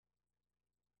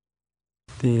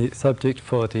The subject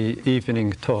for the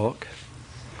evening talk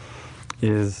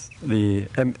is the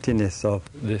emptiness of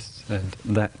this and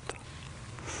that.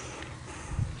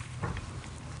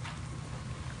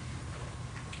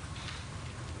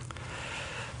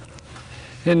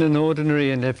 In an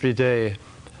ordinary and everyday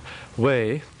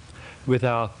way, with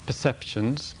our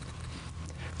perceptions,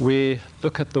 we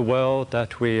look at the world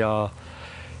that we are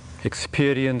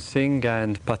experiencing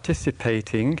and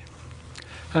participating,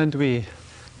 and we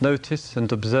notice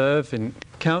and observe in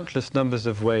countless numbers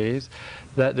of ways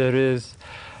that there is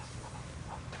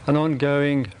an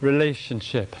ongoing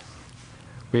relationship.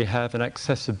 We have an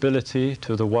accessibility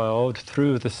to the world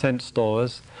through the sense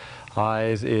doors,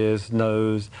 eyes, ears,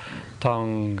 nose,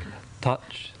 tongue,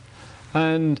 touch,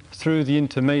 and through the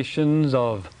intimations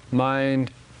of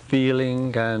mind,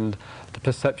 feeling, and the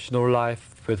perceptual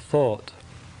life with thought.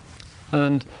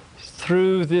 And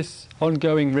through this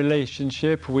ongoing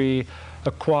relationship, we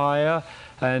acquire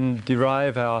and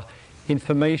derive our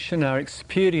information, our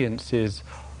experiences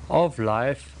of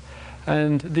life,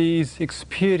 and these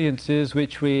experiences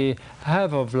which we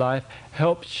have of life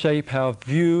help shape our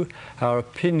view, our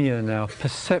opinion, our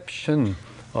perception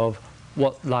of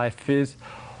what life is,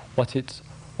 what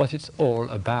it's all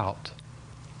about.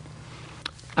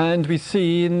 And we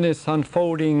see in this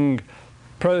unfolding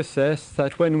process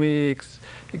that when we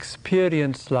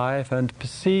experience life and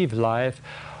perceive life,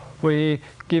 we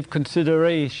give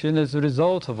consideration as a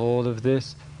result of all of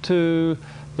this to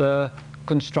the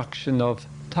construction of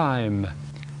time.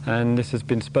 And this has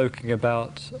been spoken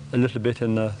about a little bit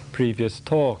in the previous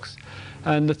talks.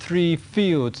 And the three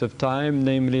fields of time,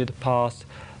 namely the past,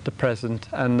 the present,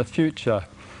 and the future.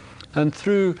 And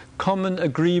through common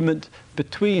agreement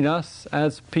between us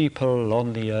as people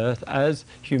on the earth, as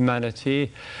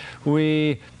humanity,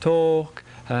 we talk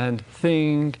and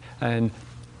think and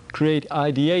create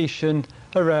ideation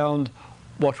around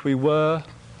what we were,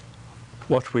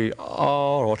 what we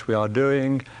are, what we are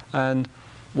doing, and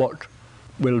what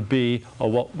will be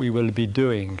or what we will be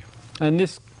doing. And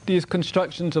these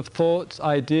constructions of thoughts,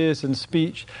 ideas, and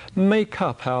speech make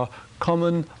up our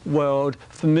common world,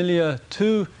 familiar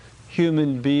to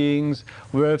human beings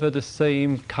wherever the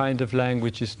same kind of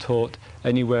language is taught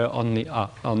anywhere on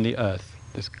the earth.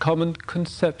 There's common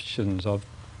conceptions of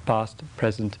past,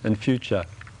 present, and future.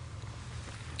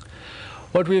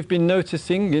 What we've been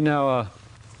noticing in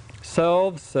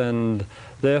ourselves and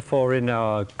therefore in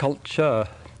our culture,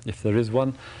 if there is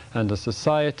one, and the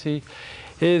society,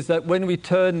 is that when we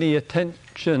turn the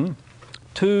attention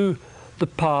to the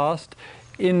past,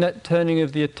 in that turning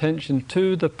of the attention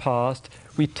to the past,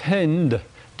 we tend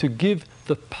to give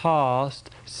the past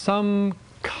some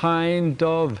kind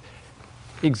of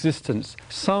existence,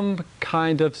 some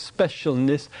kind of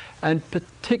specialness, and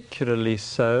particularly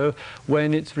so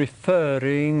when it's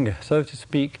referring, so to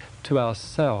speak, to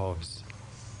ourselves.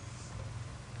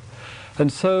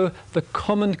 And so the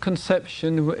common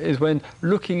conception is when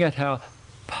looking at our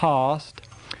past,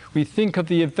 we think of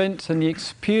the events and the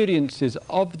experiences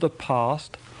of the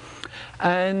past,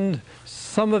 and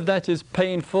some of that is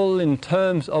painful in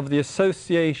terms of the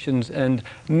associations and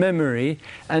memory,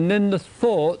 and then the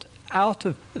thought out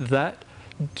of that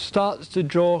starts to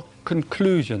draw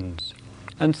conclusions.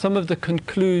 And some of the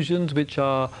conclusions which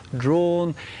are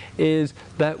drawn is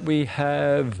that we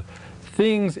have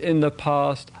things in the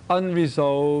past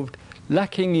unresolved,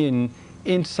 lacking in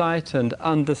insight and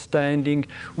understanding,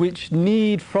 which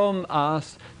need from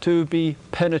us to be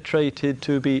penetrated,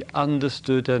 to be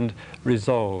understood and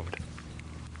resolved.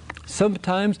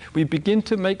 Sometimes we begin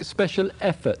to make special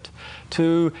effort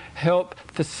to help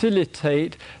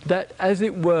facilitate that, as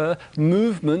it were,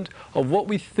 movement of what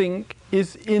we think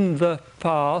is in the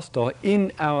past or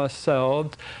in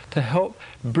ourselves, to help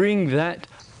bring that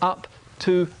up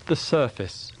to the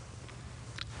surface.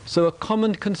 So a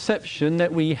common conception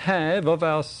that we have of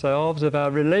ourselves, of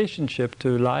our relationship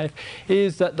to life,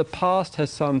 is that the past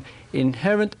has some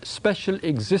inherent special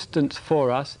existence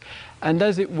for us, and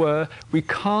as it were, we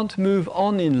can't move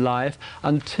on in life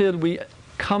until we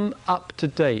come up to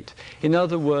date. In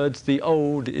other words, the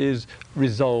old is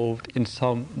resolved in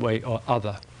some way or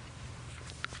other.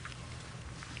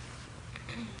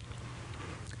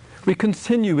 We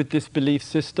continue with this belief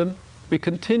system. We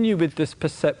continue with this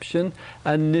perception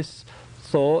and this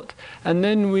thought, and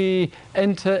then we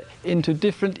enter into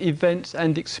different events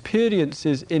and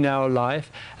experiences in our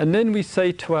life, and then we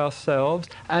say to ourselves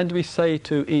and we say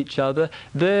to each other,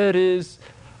 there is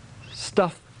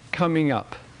stuff coming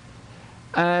up.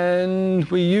 And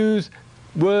we use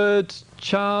words,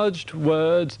 charged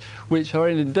words, which are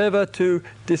an endeavour to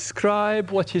describe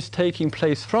what is taking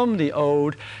place from the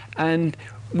old, and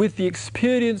with the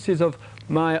experiences of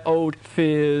my old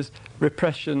fears,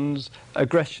 repressions,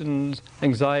 aggressions,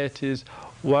 anxieties,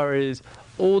 worries,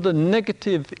 all the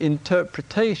negative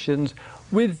interpretations.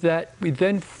 With that, we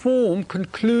then form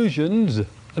conclusions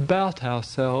about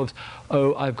ourselves.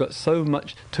 Oh, I've got so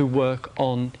much to work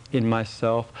on in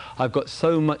myself. I've got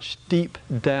so much deep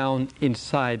down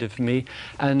inside of me.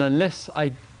 And unless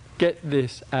I get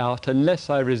this out, unless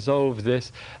I resolve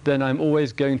this, then I'm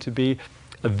always going to be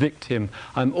a victim.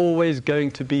 I'm always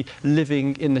going to be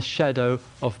living in the shadow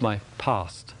of my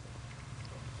past.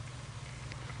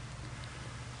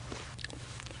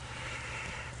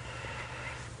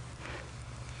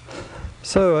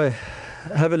 So I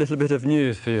have a little bit of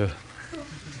news for you.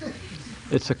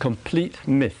 It's a complete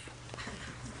myth.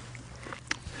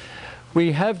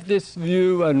 We have this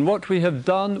view, and what we have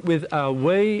done with our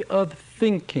way of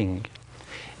thinking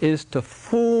is to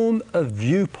form a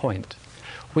viewpoint.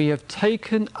 We have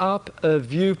taken up a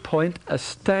viewpoint, a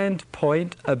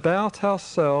standpoint about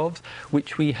ourselves,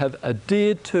 which we have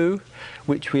adhered to,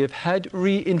 which we have had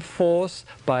reinforced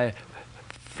by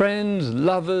friends,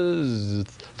 lovers,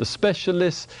 the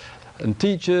specialists and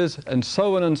teachers and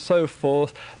so on and so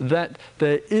forth, that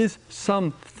there is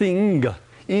something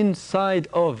inside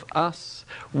of us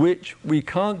which we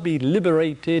can't be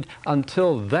liberated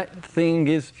until that thing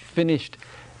is finished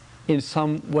in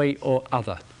some way or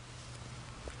other.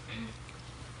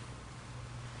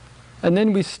 And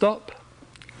then we stop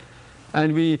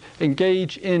and we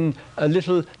engage in a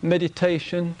little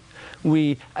meditation.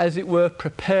 We, as it were,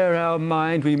 prepare our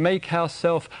mind, we make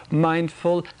ourselves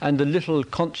mindful and a little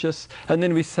conscious, and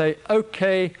then we say,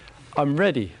 okay, I'm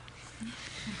ready.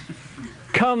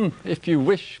 Come if you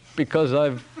wish, because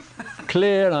I'm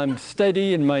clear, I'm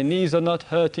steady, and my knees are not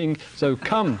hurting, so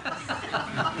come.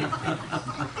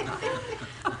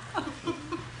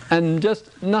 And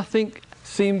just nothing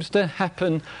seems to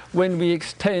happen when we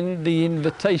extend the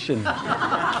invitation.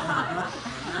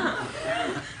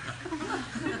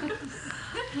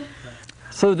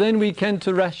 So then we tend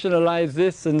to rationalize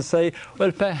this and say,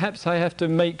 well, perhaps I have to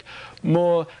make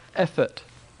more effort.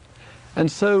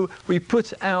 And so we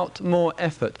put out more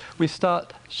effort. We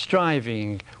start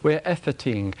striving, we're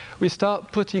efforting. We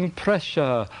start putting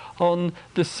pressure on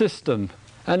the system.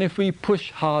 And if we push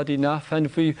hard enough, and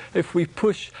if we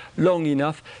push long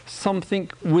enough, something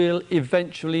will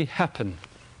eventually happen.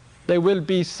 There will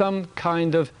be some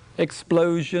kind of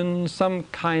explosion, some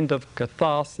kind of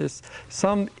catharsis,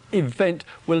 some event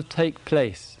will take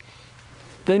place.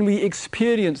 Then we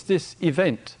experience this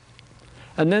event.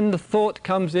 And then the thought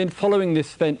comes in following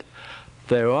this event,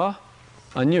 there you are,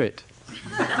 I knew it.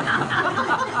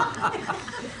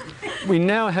 We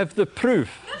now have the proof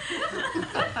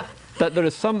that there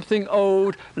is something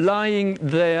old lying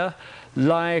there,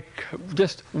 like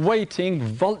just waiting,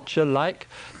 vulture-like,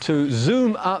 to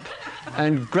zoom up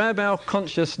and grab our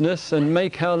consciousness and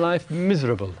make our life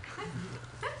miserable.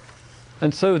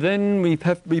 And so then we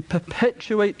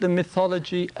perpetuate the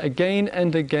mythology again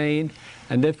and again,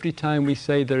 and every time we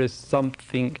say there is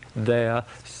something there,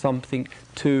 something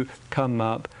to come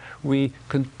up, we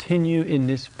continue in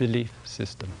this belief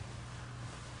system.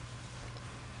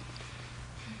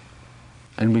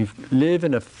 And we live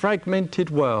in a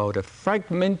fragmented world, a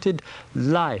fragmented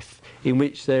life in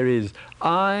which there is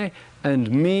I and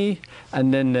me,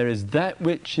 and then there is that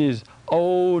which is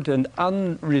old and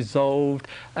unresolved,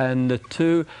 and the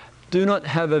two do not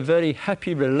have a very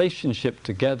happy relationship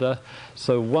together.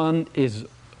 So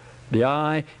the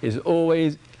I is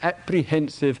always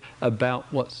apprehensive about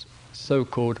what's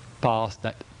so-called past,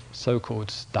 that so-called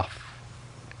stuff.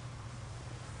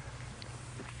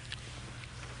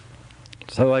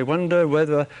 So I wonder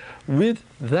whether with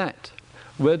that,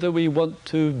 whether we want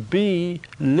to be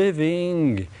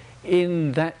living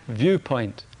in that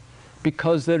viewpoint,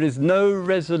 because there is no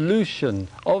resolution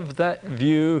of that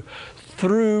view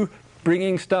through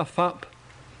bringing stuff up,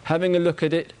 having a look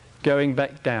at it, going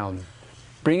back down.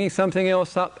 Bringing something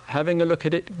else up, having a look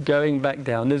at it, going back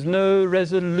down. There's no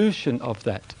resolution of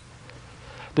that.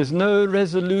 There's no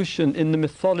resolution in the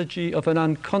mythology of an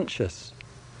unconscious.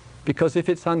 Because if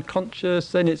it's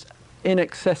unconscious, then it's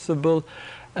inaccessible,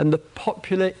 and the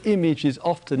popular image is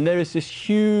often there is this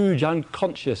huge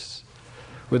unconscious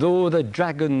with all the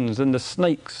dragons and the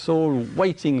snakes all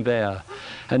waiting there,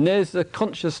 and there's the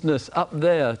consciousness up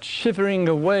there shivering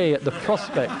away at the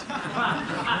prospect.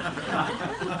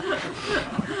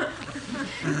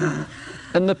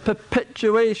 And the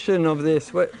perpetuation of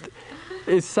this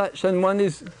is such, and one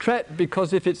is trapped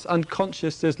because if it's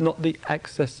unconscious, there's not the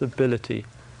accessibility.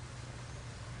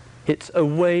 It's a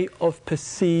way of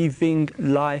perceiving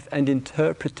life and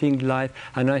interpreting life,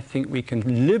 and I think we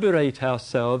can liberate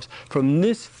ourselves from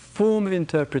this form of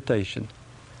interpretation.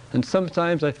 And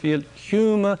sometimes I feel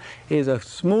humour is a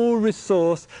small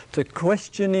resource to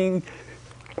questioning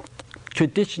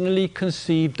traditionally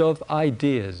conceived of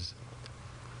ideas.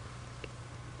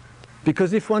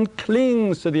 Because if one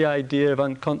clings to the idea of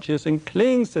unconscious and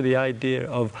clings to the idea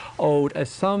of old as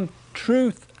some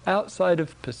truth outside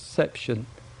of perception,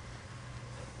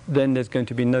 then there's going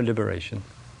to be no liberation.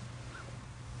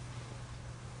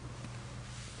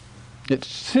 It's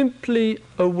simply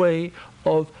a way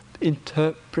of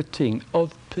interpreting,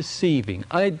 of perceiving.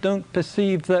 I don't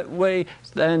perceive that way,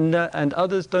 and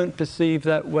others don't perceive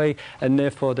that way, and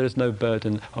therefore there is no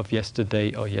burden of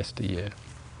yesterday or yesteryear.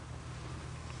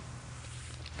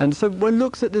 And so one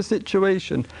looks at the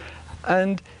situation,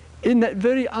 and in that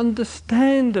very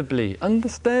understandably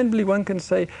one can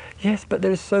say, yes, but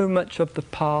there is so much of the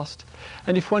past.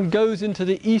 And if one goes into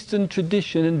the Eastern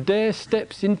tradition and dare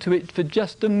steps into it for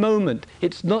just a moment,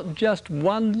 it's not just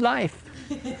one life.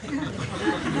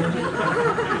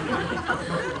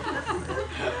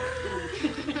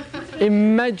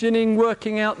 Imagining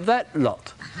working out that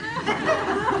lot.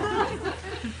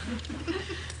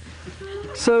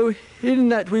 So in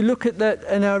that we look at that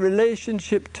and our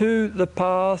relationship to the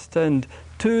past and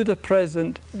to the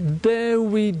present, dare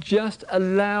we just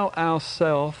allow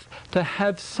ourselves to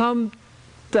have some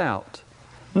doubt,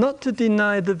 not to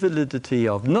deny the validity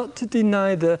of, not to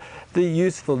deny the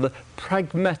useful, the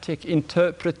pragmatic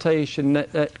interpretation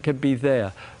that could be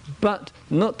there, but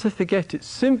not to forget it's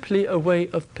simply a way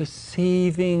of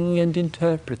perceiving and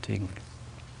interpreting.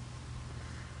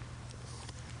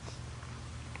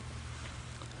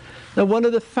 Now, one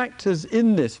of the factors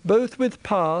in this, both with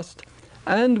past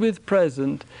and with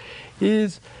present,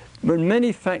 is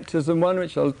many factors, and one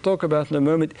which I'll talk about in a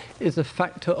moment, is a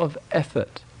factor of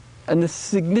effort, and the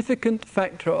significant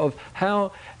factor of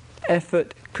how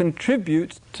effort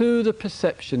contributes to the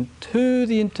perception, to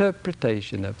the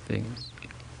interpretation of things.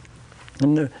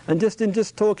 And just in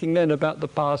talking then about the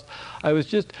past, I was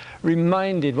just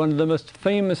reminded one of the most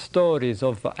famous stories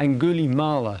of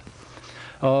Angulimala,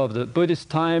 of the Buddhist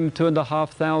time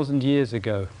 2,500 years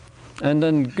ago. And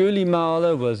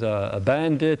Angulimala was a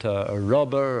bandit, a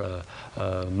robber,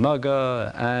 a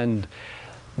mugger, and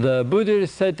the Buddha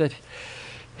said that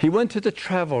he wanted to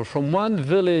travel from one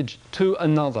village to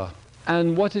another.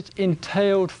 And what it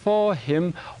entailed for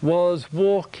him was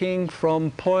walking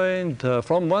from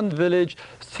one village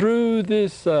through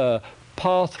this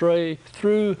pathway,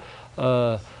 through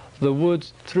the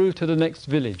woods, through to the next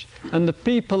village. And the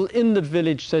people in the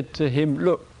village said to him,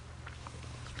 look,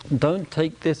 don't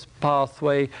take this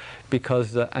pathway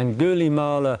because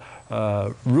Angulimala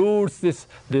rules this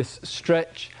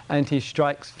stretch, and he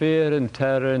strikes fear and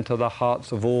terror into the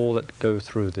hearts of all that go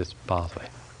through this pathway.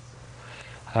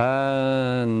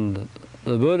 And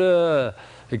the Buddha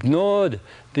ignored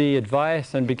the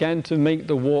advice and began to make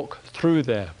the walk through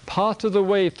there. Part of the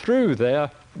way through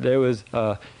there was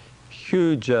a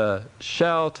huge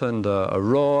shout and a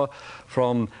roar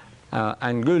from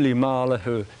Angulimala,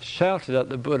 who shouted at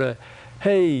the Buddha,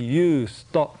 "Hey, you,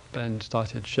 stop," and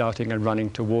started shouting and running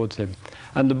towards him.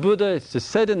 And the Buddha, it's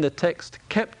said in the text,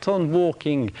 kept on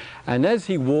walking, and as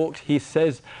he walked, he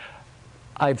says,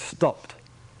 "I've stopped."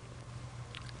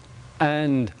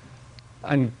 And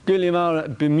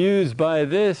Angulimala, bemused by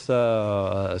this,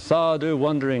 a sadhu,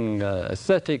 wandering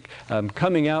ascetic,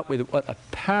 coming out with what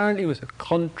apparently was a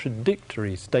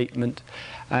contradictory statement,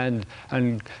 and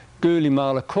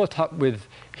Angulimala caught up with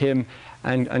him,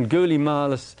 and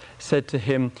Angulimala said to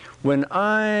him, when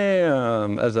I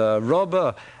am, as a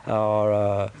robber,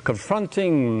 or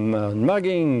confronting,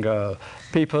 mugging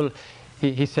people,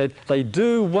 he said, they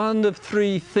do one of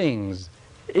three things.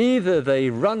 Either they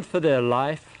run for their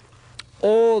life,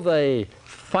 or they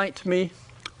fight me,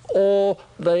 or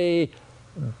they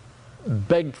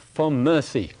beg for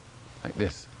mercy, like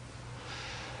this.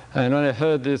 And when I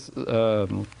heard this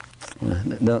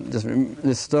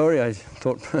story, I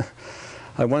thought,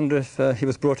 I wonder if he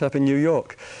was brought up in New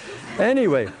York.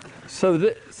 Anyway, so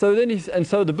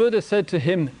the Buddha said to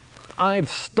him, "I've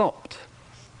stopped,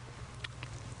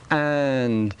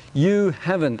 and you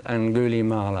haven't,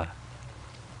 Angulimala."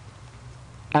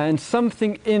 And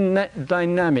something in that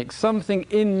dynamic, something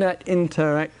in that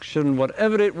interaction,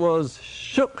 whatever it was,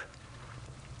 shook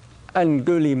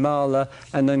Angulimala,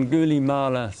 and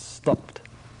Angulimala stopped.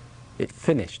 It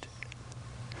finished.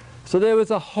 So there was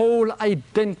a whole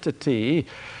identity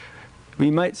we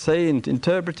might say, in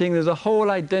interpreting, there's a whole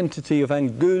identity of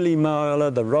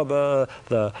Angulimala, the robber,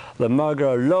 the mugger,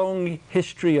 a long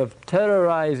history of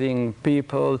terrorizing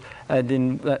people, and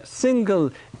in that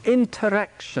single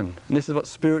interaction, and this is what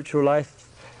spiritual life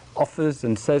offers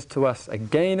and says to us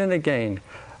again and again,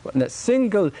 in that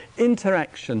single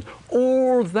interaction,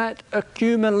 all that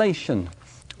accumulation,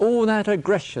 all that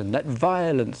aggression, that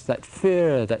violence, that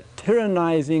fear, that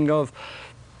tyrannizing of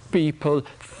people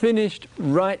finished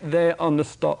right there on the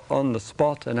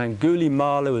spot, and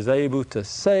Angulimala was able to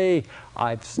say,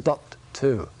 I've stopped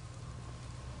too.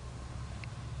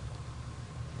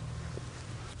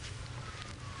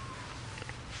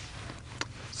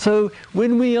 So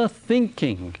when we are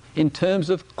thinking in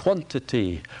terms of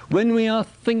quantity, when we are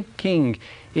thinking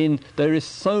in there is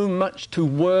so much to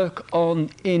work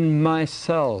on in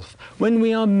myself, when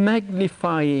we are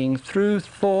magnifying through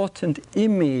thought and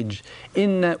image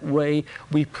in that way,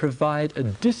 we provide a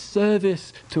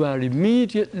disservice to our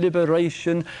immediate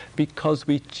liberation because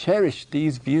we cherish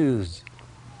these views.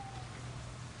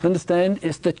 Understand?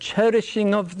 It's the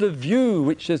cherishing of the view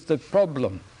which is the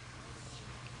problem.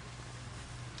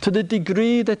 To the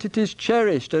degree that it is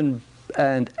cherished and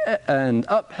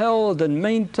upheld and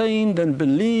maintained and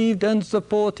believed and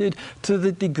supported, to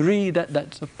the degree that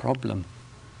that's a problem.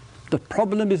 The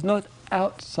problem is not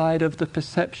outside of the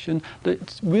perception,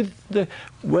 it's with the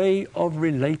way of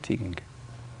relating.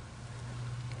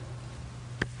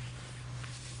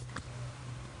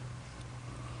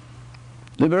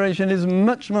 Liberation is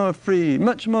much more free,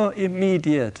 much more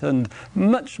immediate, and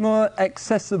much more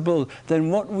accessible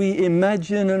than what we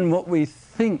imagine and what we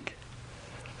think.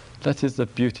 That is the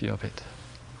beauty of it.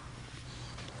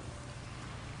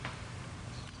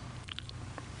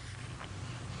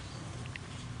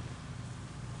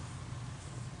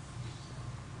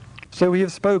 So we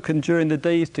have spoken during the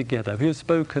days together, we have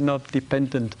spoken of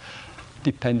dependent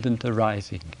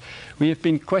arising. We have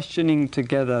been questioning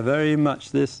together very much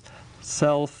this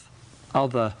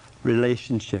self-other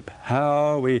relationship,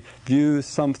 how we view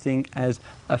something as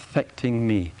affecting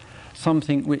me,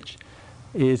 something which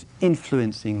is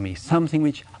influencing me, something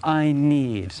which I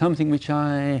need, something which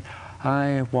I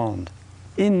want.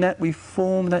 In that we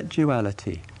form that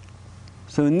duality.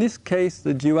 So in this case,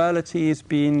 the duality is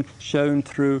being shown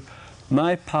through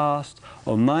my past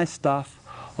or my stuff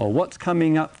or what's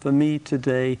coming up for me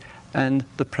today and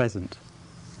the present.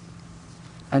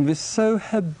 And we're so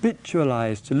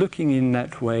habitualized to looking in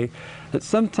that way that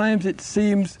sometimes it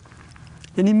seems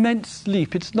an immense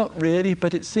sleep. It's not really,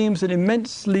 but it seems an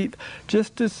immense sleep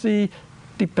just to see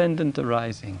dependent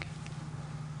arising.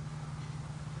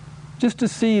 Just to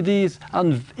see these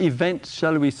events,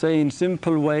 shall we say, in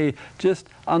simple way, just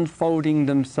unfolding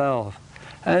themselves.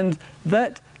 And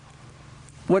that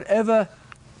whatever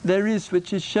there is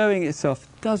which is showing itself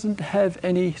doesn't have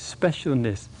any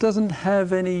specialness, doesn't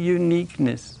have any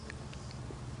uniqueness,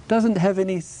 doesn't have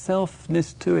any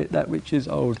selfness to it, that which is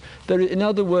old. In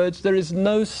other words, there is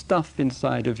no stuff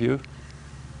inside of you.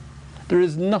 There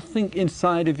is nothing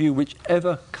inside of you which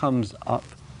ever comes up.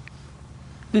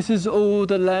 This is all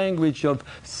the language of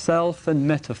self and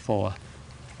metaphor.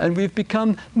 And we've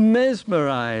become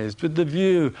mesmerized with the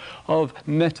view of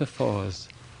metaphors.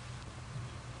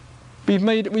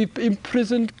 We've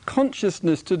imprisoned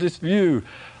consciousness to this view,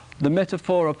 the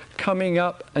metaphor of coming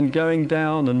up and going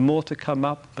down and more to come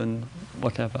up and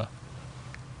whatever.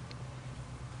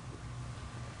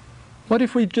 What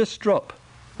if we just drop?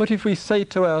 What if we say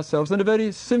to ourselves in a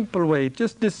very simple way,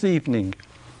 just this evening,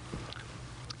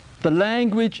 the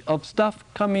language of stuff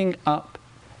coming up,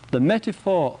 the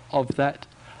metaphor of that,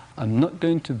 I'm not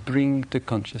going to bring to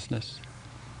consciousness.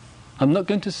 I'm not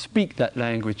going to speak that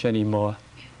language anymore.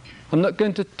 I'm not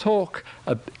going to talk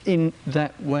in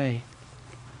that way.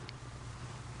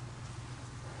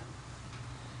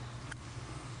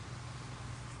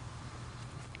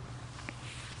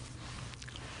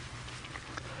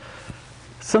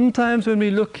 Sometimes when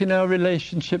we look in our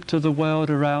relationship to the world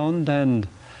around, and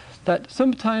that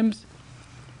sometimes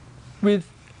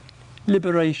with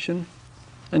liberation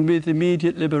and with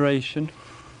immediate liberation,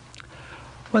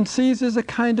 one sees there's a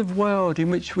kind of world in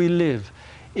which we live,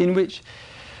 in which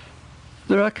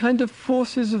there are kind of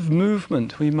forces of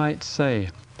movement, we might say.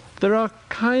 There are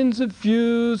kinds of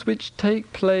views which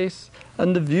take place,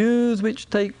 and the views which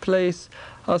take place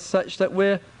are such that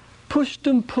we're pushed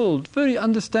and pulled, very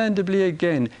understandably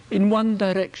again, in one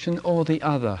direction or the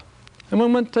other. And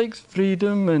when one takes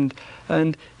freedom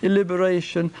and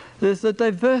liberation, there's a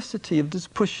diversity of this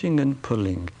pushing and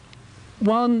pulling.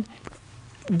 One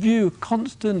view,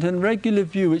 constant and regular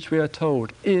view, which we are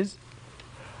told, is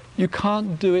you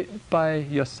can't do it by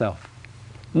yourself.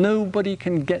 Nobody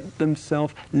can get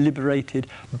themselves liberated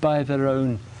by their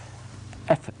own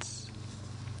efforts.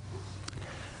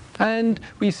 And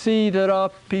we see there are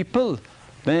people,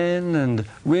 men and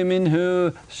women,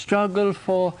 who struggle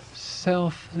for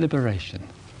self-liberation.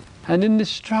 And in this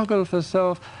struggle for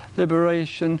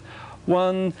self-liberation,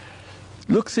 one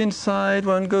looks inside,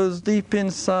 one goes deep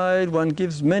inside, one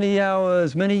gives many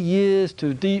hours, many years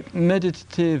to deep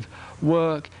meditative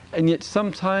work, and yet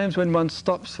sometimes when one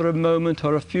stops for a moment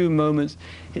or a few moments,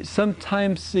 it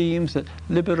sometimes seems that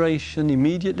liberation,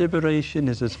 immediate liberation,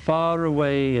 is as far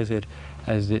away as it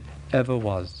ever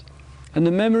was. And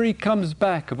the memory comes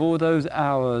back of all those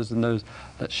hours and those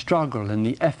struggle and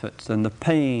the efforts and the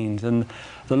pains and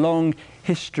the long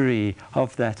history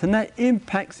of that. And that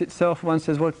impacts itself. One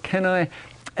says, well, can I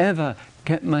ever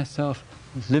get myself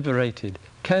liberated?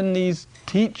 Can these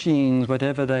teachings,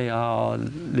 whatever they are,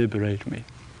 liberate me?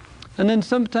 And then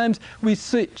sometimes we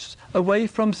switch away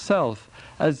from self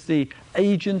as the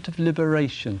agent of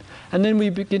liberation. And then we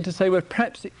begin to say, well,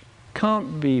 perhaps it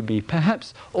can't be me.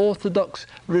 Perhaps orthodox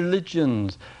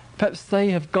religions, perhaps they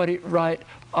have got it right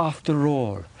after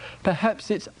all. Perhaps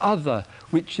it's other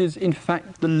which is in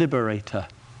fact the liberator.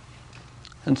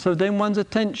 And so then one's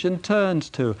attention turns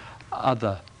to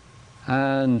other.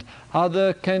 And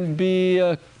other can be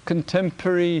a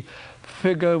contemporary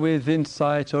figure with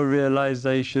insight or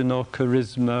realization or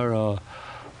charisma or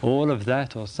all of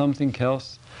that or something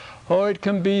else. Or it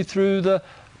can be through the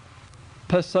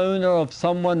persona of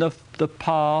someone of the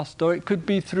past, or it could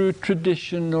be through a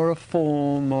tradition or a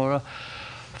form or a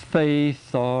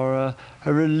faith or a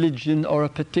religion or a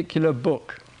particular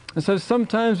book. And so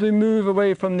sometimes we move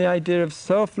away from the idea of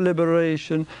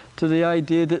self-liberation to the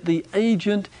idea that the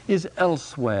agent is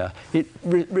elsewhere. It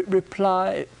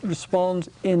responds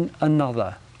in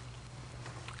another.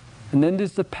 And then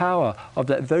there's the power of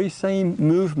that very same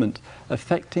movement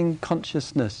affecting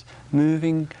consciousness,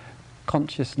 moving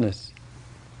consciousness.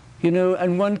 You know,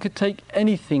 and one could take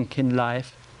anything in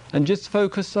life and just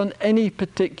focus on any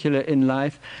particular in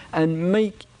life and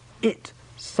make it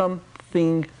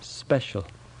something special.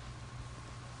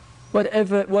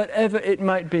 Whatever it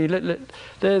might be.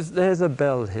 There's a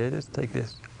bell here. Let's take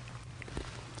this.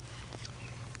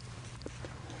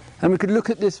 And we could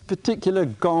look at this particular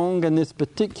gong and this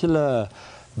particular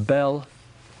bell,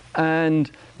 and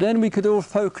then we could all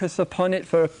focus upon it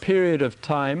for a period of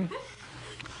time.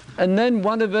 And then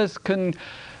one of us can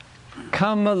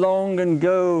come along and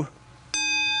go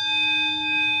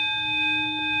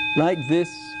like this,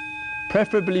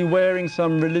 preferably wearing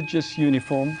some religious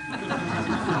uniform.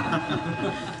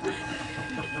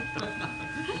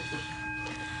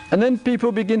 And then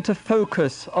people begin to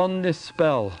focus on this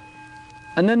bell.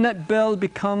 And then that bell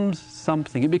becomes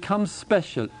something. It becomes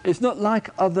special. It's not like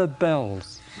other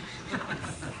bells.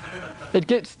 It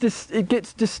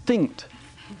gets distinct.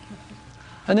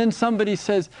 And then somebody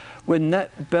says, when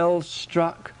that bell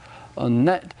struck on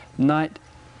that night,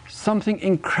 something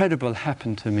incredible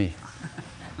happened to me.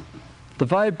 The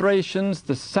vibrations,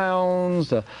 the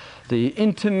sounds, the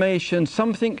intimation,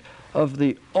 something of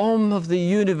the Om of the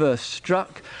universe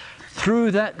struck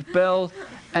through that bell,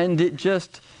 and it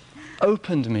just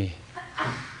opened me.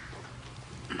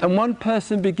 And one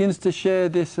person begins to share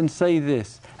this and say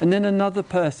this, and then another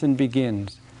person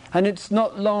begins. And it's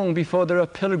not long before there are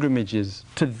pilgrimages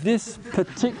to this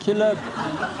particular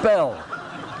bell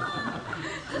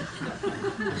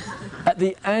at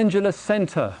the Angela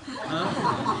Centre.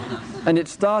 And it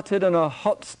started on a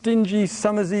hot, stingy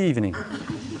summer's evening.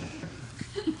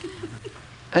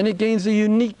 And it gains a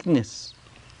uniqueness.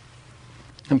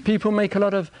 And people make a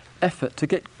lot of effort to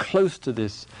get close to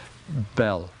this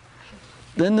bell.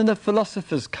 Then the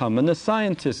philosophers come, and the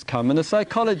scientists come, and the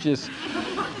psychologists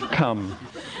come.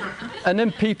 And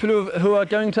then people who are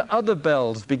going to other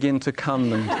bells begin to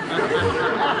come.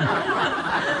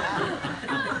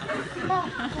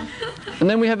 And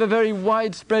then we have a very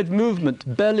widespread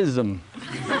movement, bellism.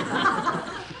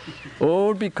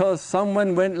 All because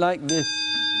someone went like this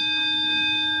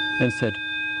and said,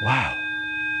 wow,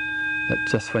 that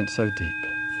just went so deep.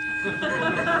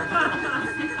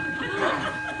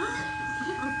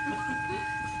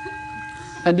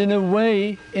 And in a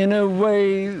way,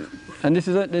 and this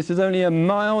is only a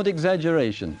mild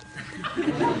exaggeration.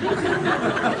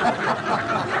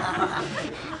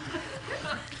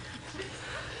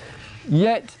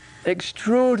 Yet,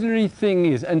 extraordinary thing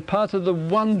is, and part of the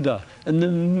wonder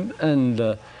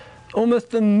and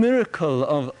almost the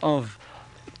miracle of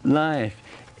life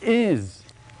is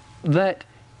that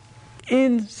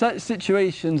in such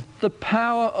situations, the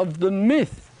power of the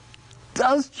myth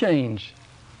does change.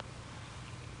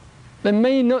 There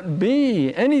may not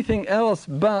be anything else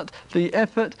but the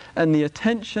effort and the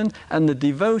attention and the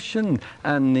devotion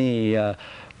and the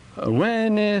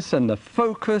awareness and the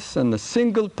focus and the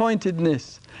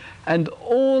single-pointedness, and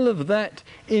all of that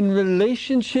in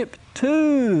relationship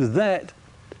to that,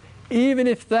 even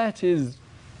if that is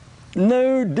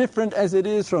no different as it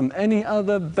is from any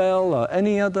other bell or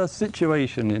any other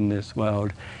situation in this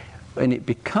world. When it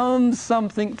becomes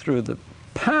something through the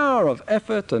power of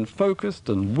effort and focus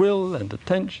and will and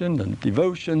attention and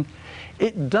devotion,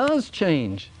 it does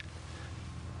change.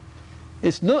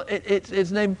 It's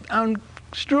an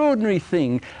extraordinary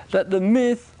thing that the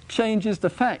myth changes the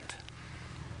fact.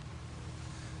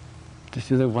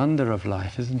 This is a wonder of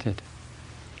life, isn't it?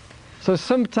 So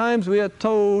sometimes we are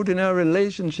told in our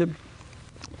relationship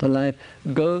to life,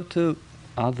 go to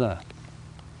other.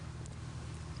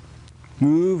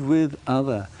 Move with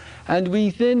other. And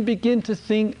we then begin to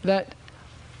think that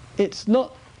it's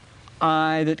not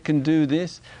I that can do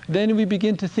this. Then we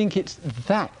begin to think it's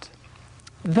that.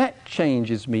 That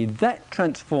changes me. That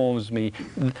transforms me.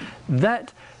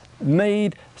 That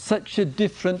made such a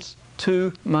difference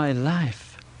to my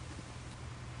life.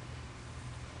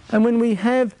 And when we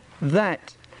have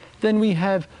that, then we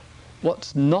have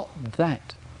what's not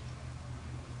that.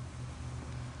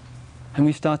 And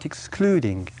we start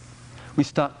excluding. We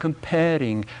start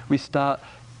comparing. We start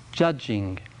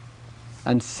judging.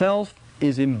 And self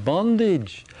is in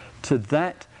bondage to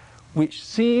that which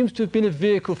seems to have been a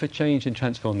vehicle for change and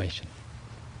transformation.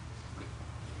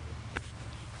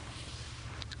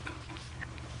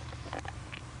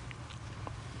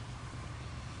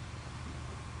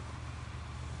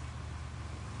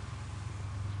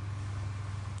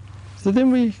 So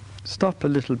then we stop a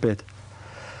little bit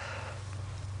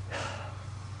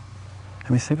and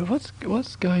we say, but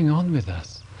what's going on with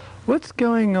us? What's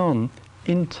going on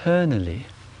internally?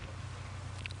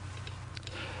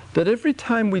 That every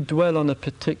time we dwell on a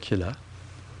particular,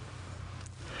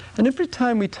 and every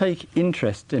time we take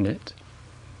interest in it,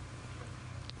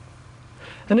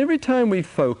 and every time we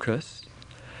focus,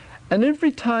 and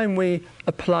every time we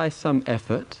apply some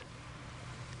effort,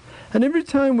 and every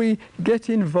time we get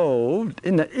involved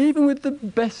in that, even with the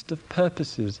best of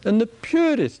purposes and the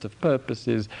purest of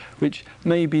purposes which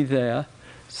may be there,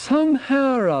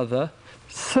 somehow or other,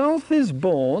 self is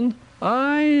born,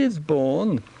 I is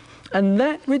born, and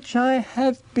that which I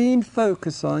have been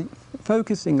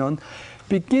focusing on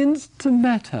begins to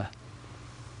matter.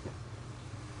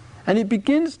 And it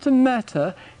begins to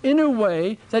matter in a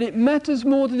way that it matters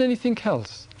more than anything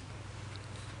else.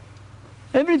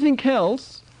 Everything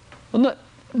else, well, not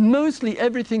mostly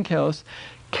everything else,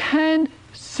 can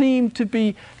seem to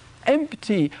be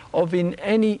empty of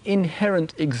any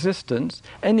inherent existence,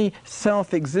 any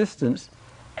self-existence,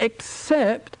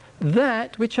 except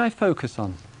that which I focus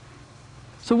on.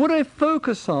 So what I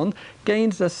focus on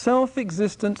gains a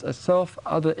self-existence, a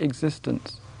self-other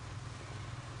existence.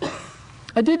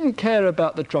 I didn't care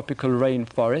about the tropical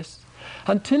rainforests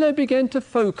until I began to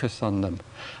focus on them.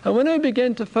 And when I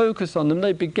began to focus on them,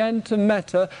 they began to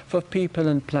matter for people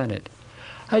and planet.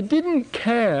 I didn't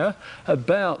care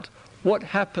about what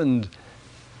happened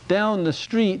down the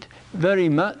street very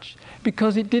much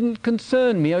because it didn't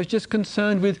concern me. I was just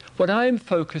concerned with what I'm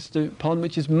focused upon,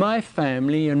 which is my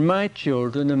family and my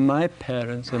children and my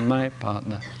parents and my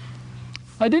partner.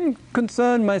 I didn't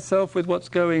concern myself with what's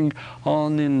going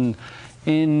on in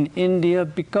India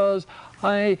because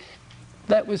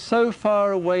that was so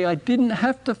far away. I didn't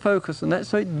have to focus on that,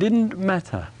 so it didn't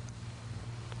matter.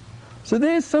 So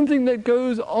there's something that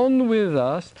goes on with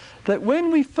us, that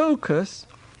when we focus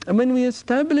and when we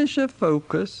establish a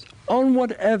focus on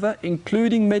whatever,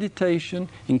 including meditation,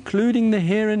 including the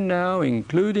here and now,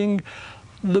 including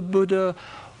the Buddha,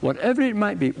 whatever it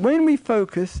might be, when we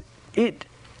focus,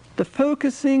 the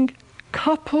focusing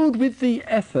coupled with the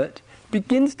effort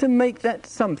begins to make that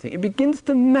something. It begins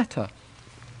to matter.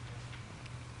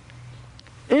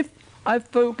 If I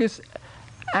focus,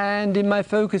 and in my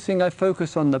focusing I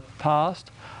focus on the past,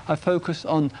 I focus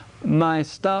on my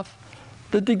stuff,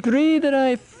 the degree that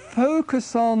I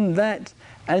focus on that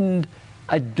and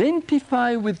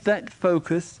identify with that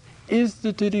focus is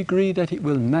to the degree that it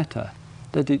will matter,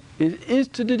 that it is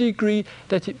to the degree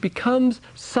that it becomes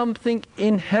something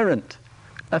inherent,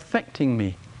 affecting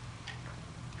me.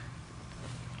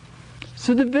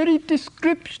 So the very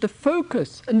description, the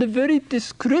focus and the very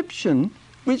description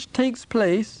which takes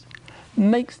place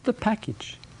makes the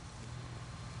package,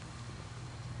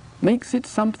 makes it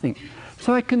something.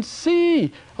 So I can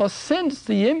see or sense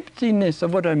the emptiness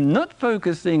of what I'm not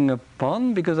focusing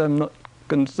upon because I'm not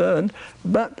concerned,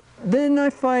 but then I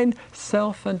find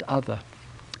self and other,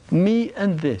 me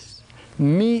and this.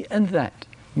 me and that,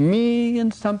 me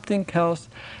and something else.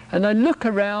 And I look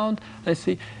around, I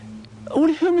see all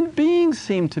human beings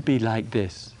seem to be like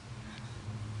this.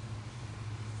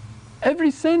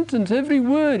 Every sentence, every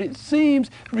word, it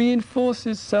seems,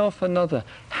 reinforces self another.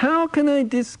 How can I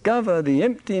discover the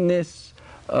emptiness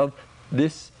of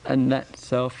this and that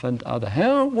self and other?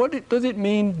 What does it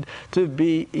mean to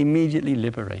be immediately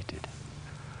liberated?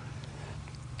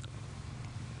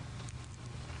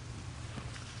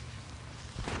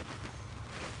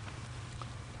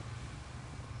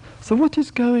 So what is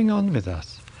going on with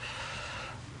us?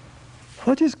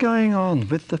 What is going on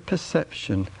with the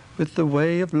perception, with the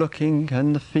way of looking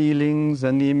and the feelings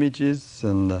and the images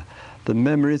and the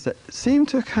memories that seem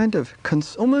to kind of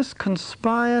almost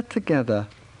conspire together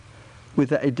with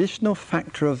the additional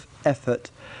factor of effort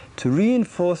to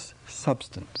reinforce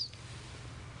substance?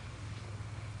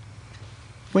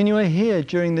 When you are here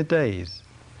during the days,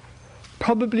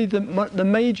 probably the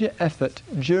major effort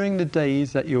during the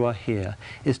days that you are here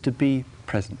is to be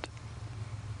present.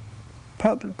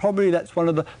 Probably that's one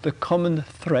of the common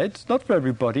threads, not for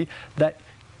everybody, that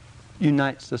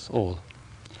unites us all.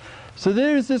 So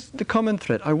there is the common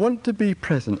thread. I want to be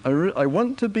present. I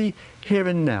want to be here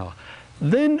and now.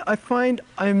 Then I find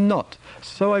I'm not.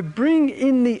 So I bring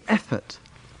in the effort.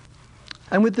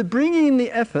 And with the bringing in the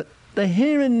effort, the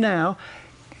here and now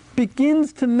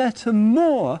begins to matter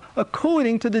more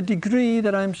according to the degree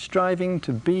that I'm striving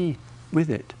to be with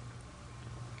it.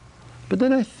 But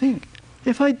then I think,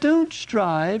 if I don't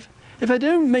strive, if I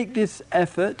don't make this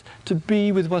effort to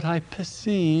be with what I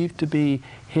perceive to be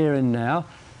here and now,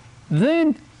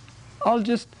 then I'll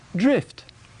just drift.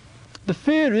 The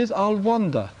fear is I'll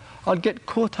wander. I'll get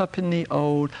caught up in the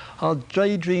old. I'll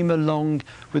daydream along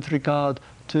with regard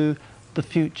to the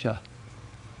future.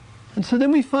 And so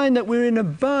then we find that we're in a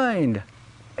bind.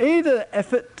 Either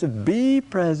effort to be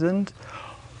present,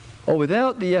 or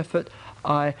without the effort,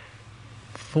 I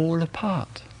fall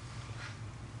apart.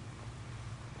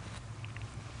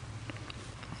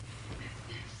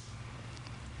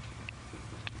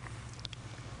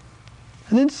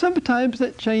 And then sometimes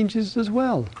that changes as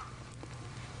well.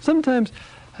 Sometimes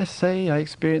I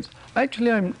experience,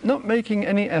 actually I'm not making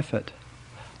any effort.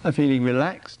 I'm feeling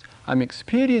relaxed. I'm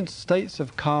experiencing states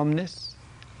of calmness.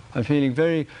 I'm feeling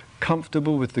very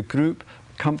comfortable with the group,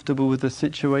 comfortable with the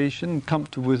situation,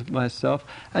 comfortable with myself.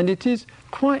 And it is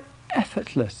quite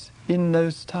effortless in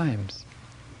those times.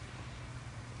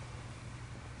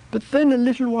 But then a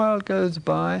little while goes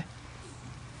by,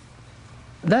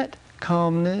 that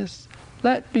calmness,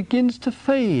 that begins to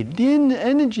fade. The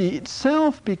energy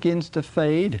itself begins to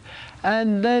fade,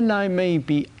 and then I may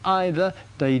be either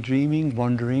daydreaming,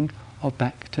 wandering, or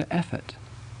back to effort.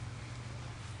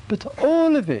 But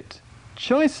all of it,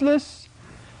 choiceless,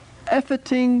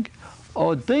 efforting,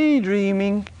 or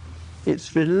daydreaming,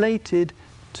 it's related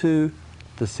to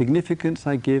the significance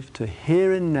I give to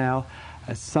here and now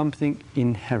as something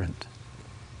inherent.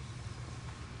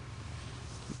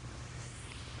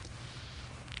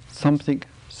 Something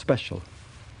special,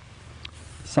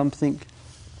 something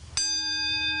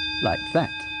like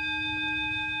that.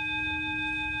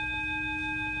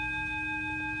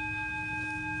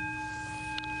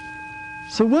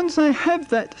 So once I have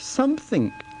that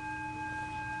something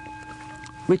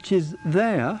which is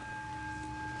there,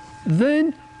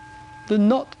 then the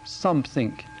not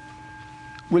something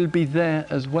will be there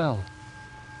as well.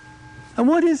 And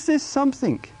what is this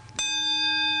something?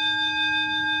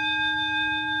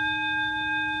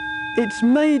 It's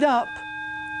made up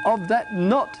of that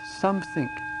not something.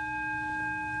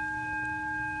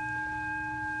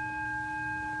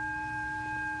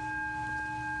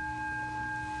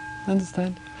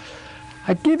 Understand?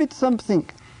 I give it something.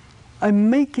 I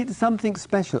make it something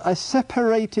special. I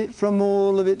separate it from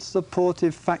all of its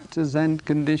supportive factors and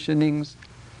conditionings.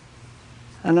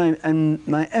 And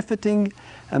my efforting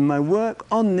and my work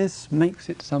on this makes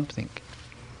it something.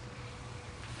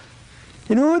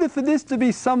 In order for this to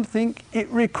be something, it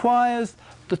requires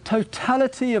the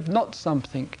totality of not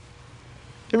something.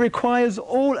 It requires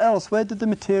all else. Where did the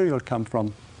material come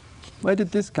from? Where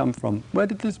did this come from? Where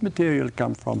did this material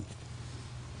come from?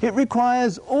 It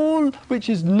requires all which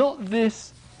is not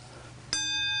this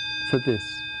for this.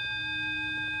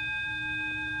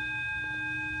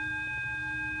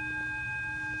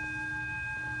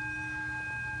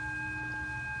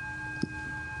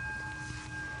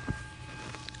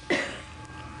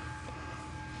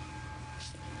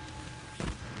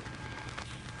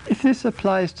 If this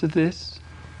applies to this,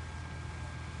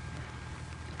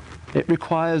 it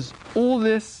requires all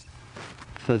this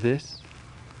for this,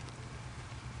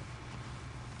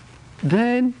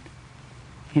 then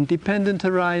independent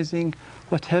arising,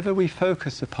 whatever we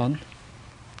focus upon,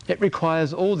 it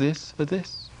requires all this for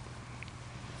this.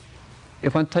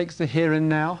 If one takes the here and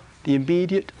now, the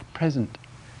immediate present,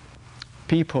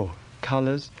 people,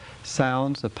 colours,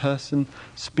 sounds, a person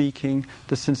speaking,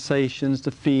 the sensations,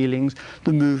 the feelings,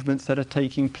 the movements that are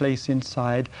taking place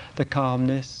inside, the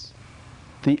calmness,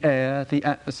 the air, the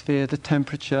atmosphere, the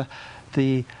temperature,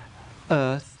 the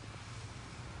earth.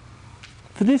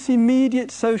 For this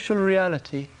immediate social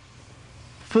reality,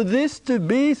 for this to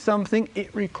be something,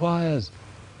 it requires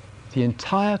the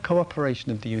entire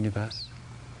cooperation of the universe.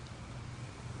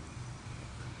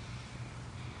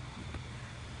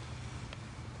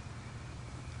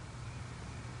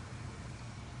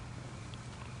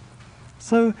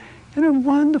 So, in a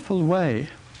wonderful way,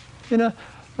 in a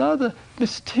rather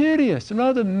mysterious and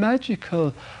rather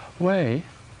magical way,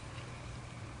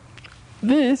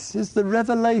 this is the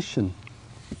revelation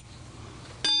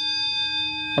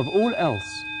of all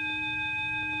else.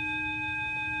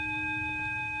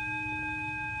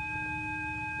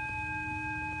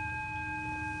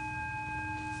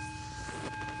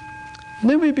 And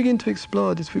then we begin to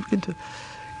explore this, we begin to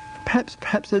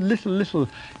perhaps a little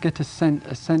get a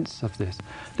sense of this.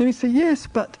 Then we say, yes,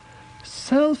 but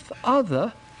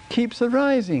self-other keeps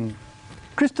arising.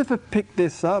 Christopher picked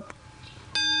this up,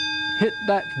 hit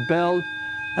that bell,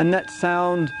 and that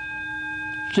sound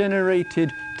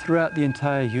generated throughout the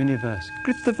entire universe.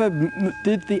 Christopher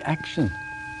did the action.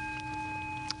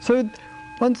 So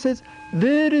one says,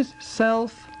 there is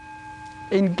self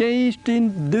engaged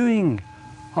in doing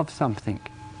of something.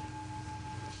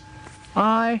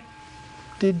 I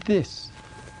did this.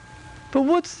 But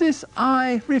what's this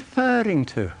I referring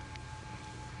to?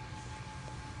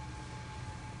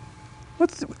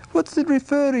 What's it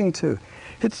referring to?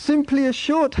 It's simply a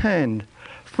shorthand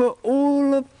for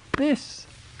all of this.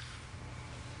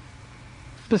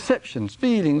 Perceptions,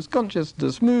 feelings,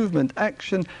 consciousness, movement,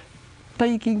 action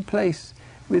taking place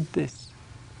with this.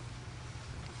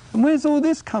 And where's all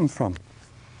this come from?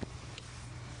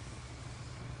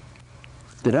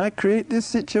 Did I create this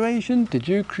situation? Did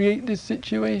you create this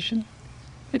situation?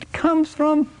 It comes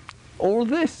from all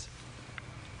this.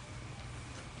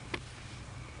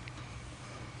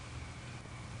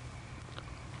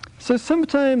 So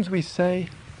sometimes we say,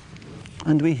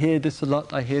 and we hear this a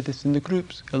lot, I hear this in the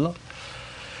groups a lot,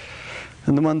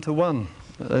 and the one-to-one,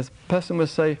 a person will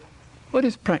say, what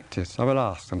is practice? I will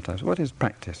ask sometimes, what is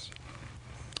practice?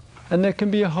 And there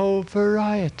can be a whole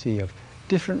variety of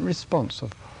different response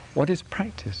of what is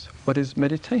practice? What is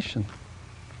meditation?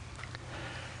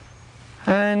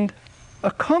 And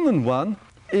a common one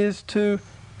is to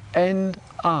end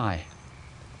I,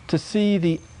 to see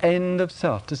the end of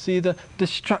self, to see the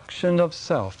destruction of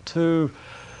self, to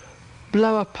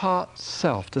blow apart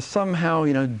self, to somehow,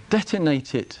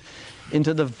 detonate it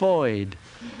into the void,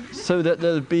 so that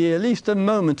there'll be at least a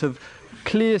moment of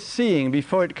clear seeing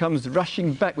before it comes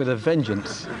rushing back with a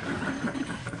vengeance.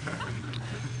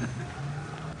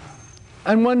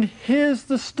 And one hears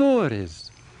the stories.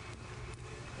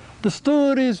 The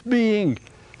stories being,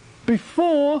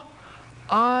 before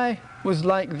I was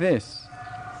like this.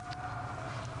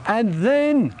 And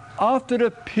then, after a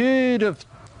period of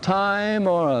time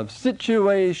or of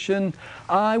situation,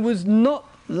 I was not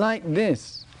like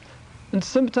this. And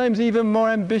sometimes even more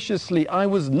ambitiously, I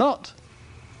was not.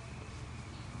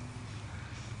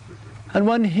 And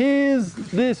one hears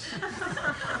this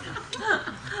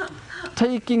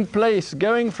taking place,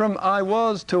 going from I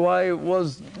was to I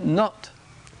was not.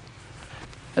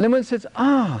 And then one says,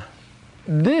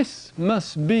 this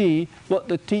must be what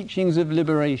the teachings of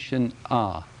liberation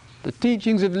are. The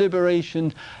teachings of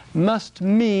liberation must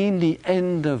mean the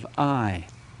end of I.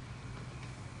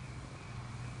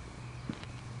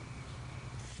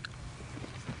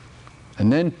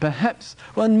 And then perhaps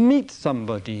one meets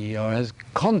somebody or has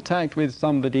contact with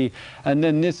somebody, and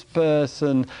then this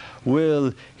person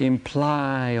will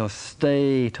imply or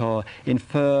state or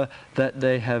infer that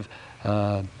they have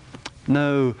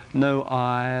no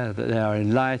I, that they are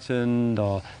enlightened,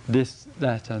 or this,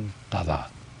 that, and other.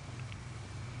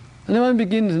 And then one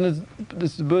begins, and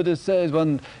as the Buddha says,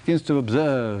 one begins to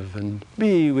observe and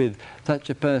be with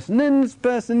such a person. Then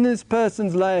this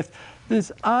person's life,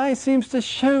 this I seems to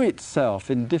show itself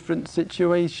in different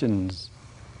situations,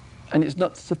 and it's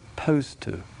not supposed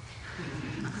to,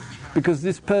 because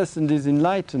this person is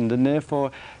enlightened, and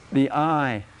therefore the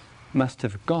I must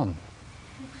have gone.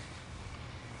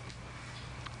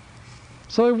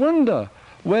 So I wonder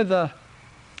whether,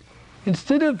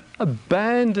 instead of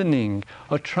abandoning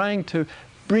or trying to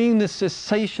bring the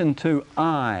cessation to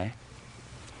I,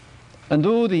 and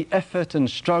all the effort and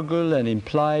struggle and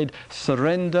implied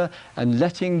surrender and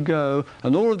letting go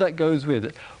and all of that goes with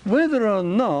it, whether or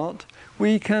not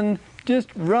we can just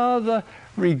rather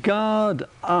regard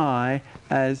I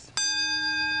as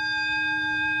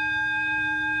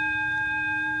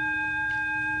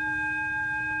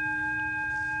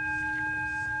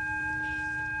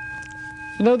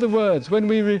in other words, when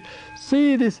we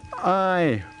see this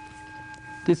I,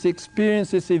 this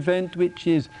experience, this event which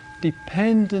is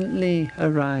dependently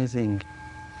arising,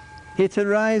 it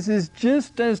arises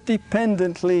just as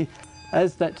dependently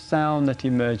as that sound that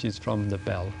emerges from the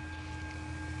bell.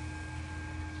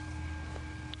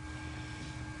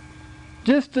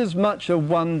 Just as much a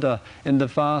wonder in the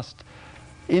vast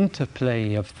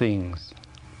interplay of things.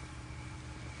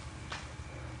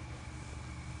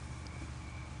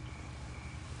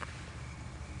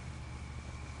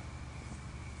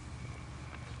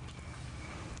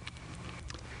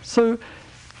 So,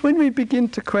 when we begin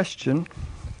to question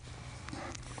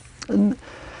and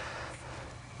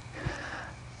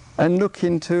look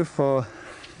into for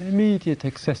immediate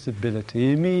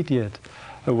accessibility, immediate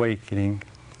awakening,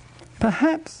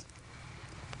 perhaps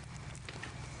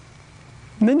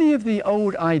many of the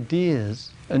old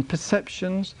ideas and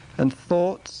perceptions and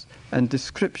thoughts and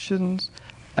descriptions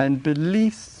and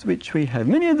beliefs which we have,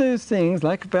 many of those things,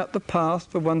 like about the past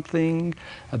for one thing,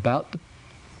 about the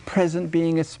present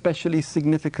being especially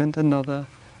significant another,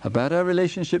 about our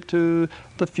relationship to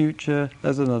the future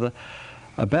as another,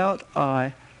 about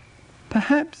I,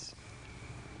 perhaps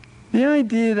the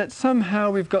idea that somehow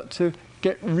we've got to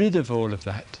get rid of all of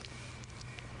that.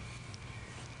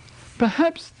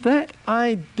 Perhaps that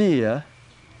idea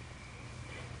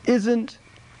isn't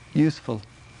useful.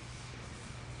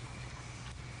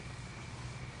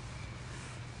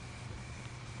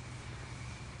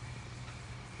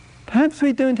 Perhaps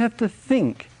we don't have to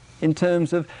think in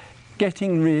terms of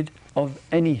getting rid of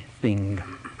anything.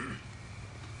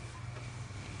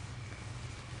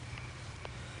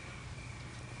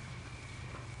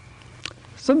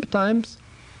 Sometimes,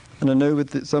 and I know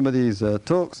with some of these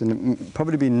talks, and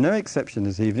probably be no exception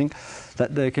this evening,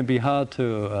 that they can be hard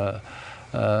to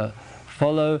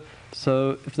follow.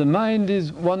 So if the mind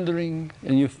is wandering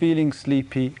and you're feeling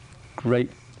sleepy,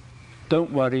 great.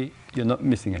 Don't worry, you're not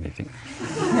missing anything.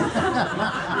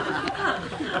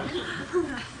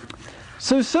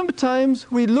 So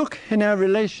sometimes we look in our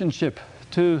relationship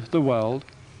to the world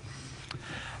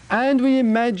and we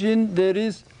imagine there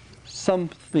is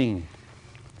something.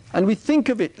 And we think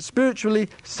of it spiritually,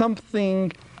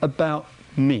 something about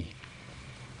me.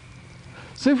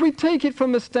 So if we take it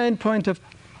from a standpoint of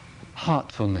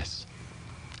heartfulness,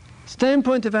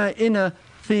 standpoint of our inner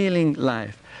feeling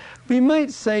life, we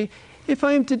might say, if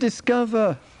I am to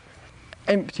discover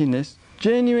emptiness,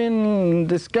 genuine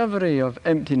discovery of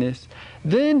emptiness,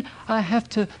 then I have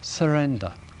to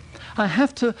surrender. I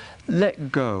have to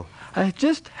let go. I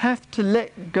just have to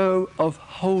let go of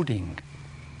holding.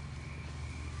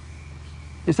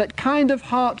 It's that kind of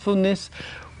heartfulness,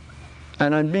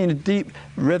 and I mean a deep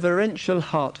reverential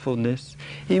heartfulness,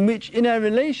 in which in our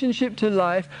relationship to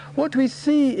life, what we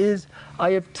see is,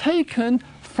 I have taken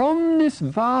from this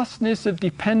vastness of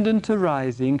dependent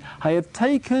arising, I have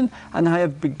taken and I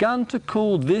have begun to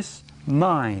call this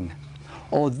mine,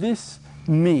 or this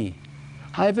me.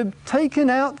 I have taken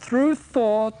out through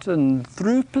thought and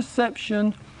through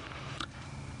perception,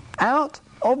 out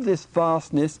of this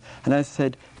vastness, and I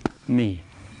said, me,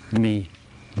 me,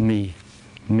 me,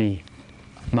 me,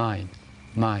 mine,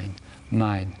 mine,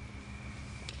 mine.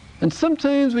 And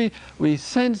sometimes we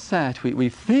sense that, we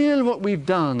feel what we've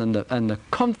done and the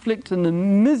conflict and the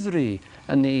misery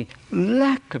and the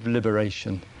lack of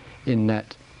liberation in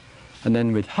that. And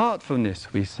then with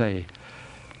heartfulness we say,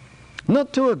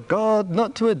 not to a God,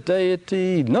 not to a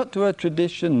deity, not to a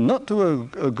tradition, not to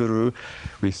a guru,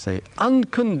 we say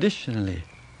unconditionally,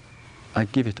 I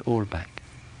give it all back.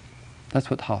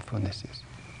 That's what heartfulness is.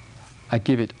 I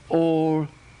give it all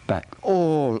back,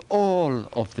 all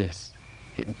of this.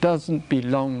 It doesn't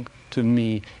belong to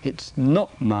me. It's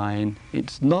not mine.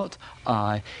 It's not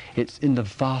I. It's in the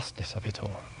vastness of it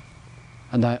all.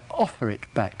 And I offer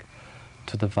it back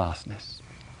to the vastness.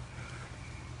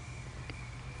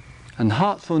 And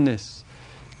heartfulness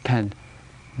can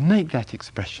make that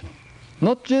expression.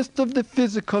 Not just of the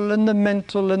physical and the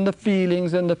mental and the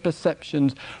feelings and the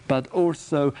perceptions, but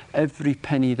also every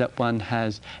penny that one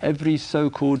has, every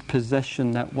so-called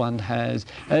possession that one has,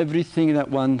 everything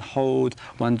that one holds,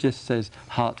 one just says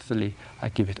heartfully, I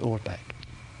give it all back.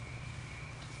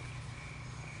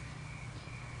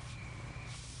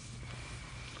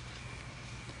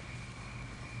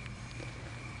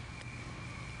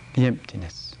 The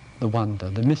emptiness. the wonder,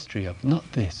 the mystery of not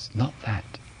this, not that.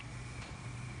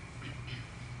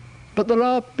 But there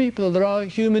are people, there are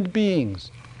human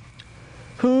beings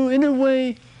who in a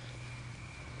way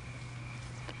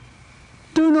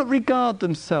do not regard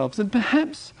themselves, and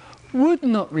perhaps would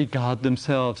not regard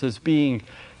themselves as being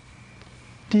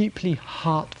deeply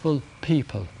heartful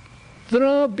people. There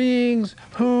are beings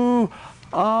who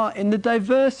are in the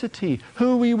diversity,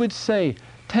 who we would say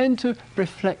tend to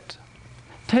reflect,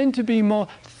 tend to be more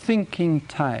thinking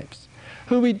types,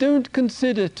 who we don't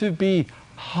consider to be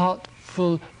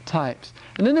heartful types.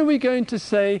 And then are we going to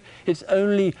say it's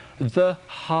only the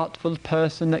heartful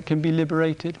person that can be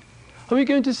liberated? Are we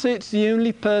going to say it's the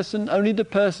only the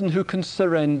person who can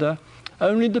surrender,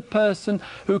 only the person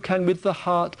who can with the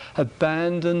heart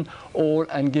abandon all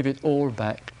and give it all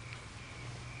back?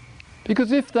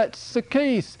 Because if that's the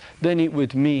case, then it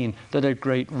would mean that a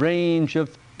great range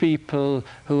of people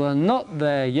who are not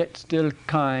there yet still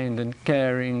kind and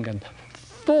caring and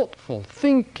thoughtful,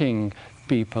 thinking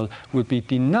people would be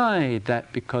denied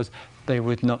that because they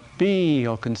would not be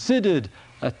or considered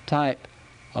a type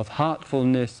of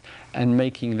heartfulness, and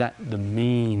making that the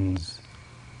means.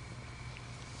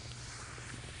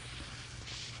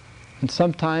 And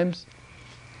sometimes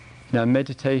in our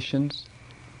meditations,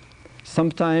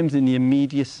 sometimes in the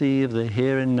immediacy of the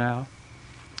here and now,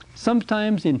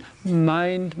 sometimes in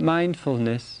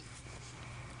mindfulness,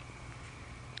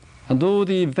 and all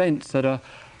the events that are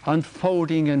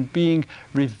unfolding and being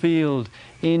revealed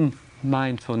in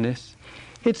mindfulness,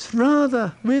 it's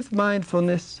rather with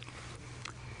mindfulness,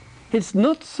 it's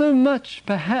not so much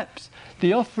perhaps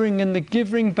the offering and the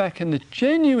giving back and the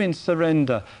genuine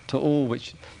surrender to all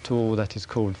that is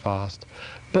called fast,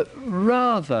 but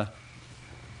rather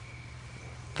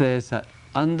there's that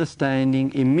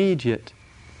understanding immediate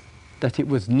that it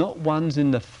was not one's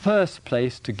in the first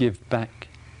place to give back.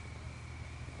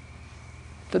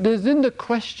 That there's in the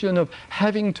question of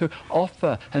having to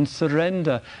offer and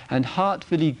surrender and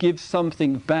heartfully give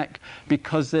something back,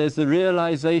 because there's the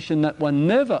realization that one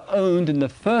never owned in the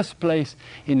first place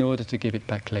in order to give it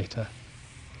back later.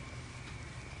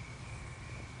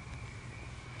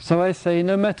 So I say,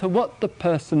 no matter what the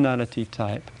personality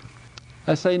type,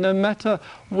 I say no matter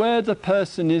where the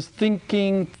person is,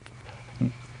 thinking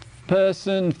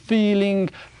person, feeling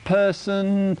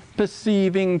person,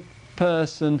 perceiving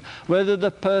person, whether the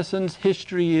person's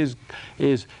history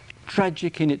is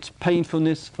tragic in its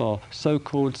painfulness for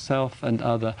so-called self and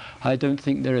other, I don't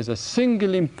think there is a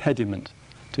single impediment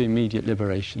to immediate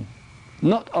liberation.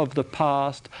 Not of the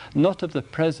past, not of the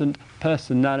present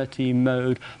personality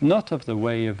mode, not of the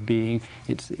way of being.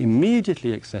 It's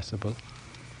immediately accessible.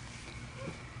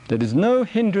 There is no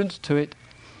hindrance to it,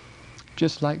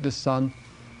 just like the sun.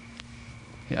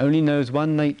 It only knows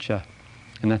one nature,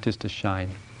 and that is to shine.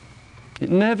 It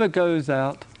never goes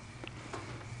out.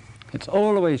 It's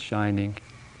always shining.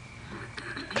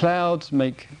 Clouds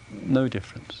make no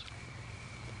difference.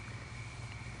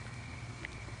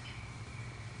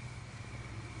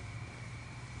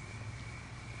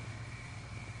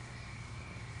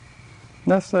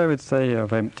 Thus I would say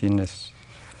of emptiness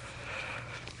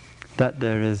that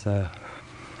there is a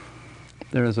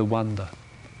wonder.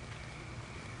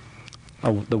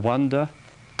 The wonder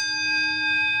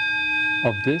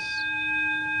of this,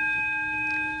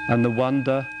 and the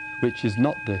wonder which is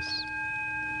not this.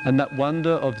 And that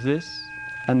wonder of this,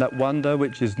 and that wonder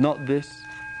which is not this,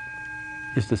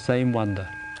 is the same wonder.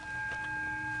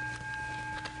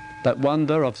 That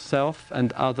wonder of self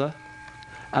and other,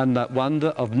 and that wonder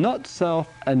of not self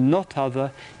and not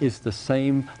other, is the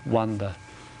same wonder.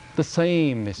 The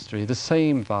same mystery, the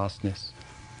same vastness,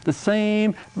 the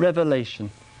same revelation.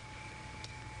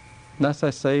 And as I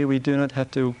say, we do not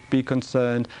have to be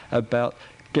concerned about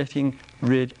getting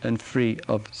rid and free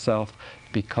of self,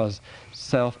 because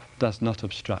self does not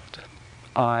obstruct.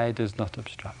 I does not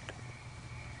obstruct.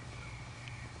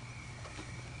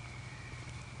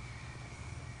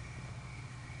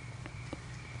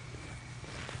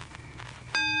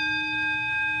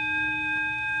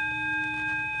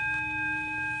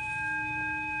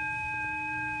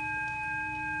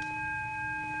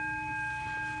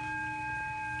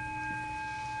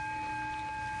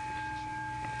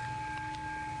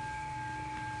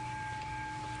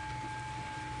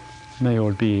 May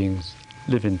all beings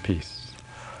live in peace.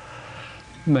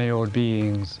 May all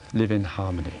beings live in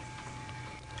harmony.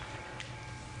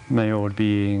 May all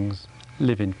beings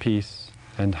live in peace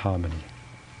and harmony.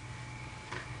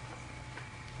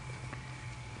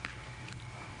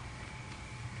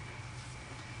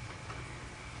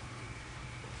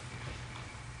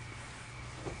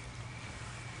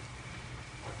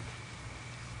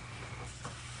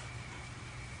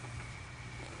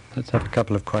 Let's have a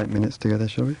couple of quiet minutes together,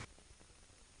 shall we?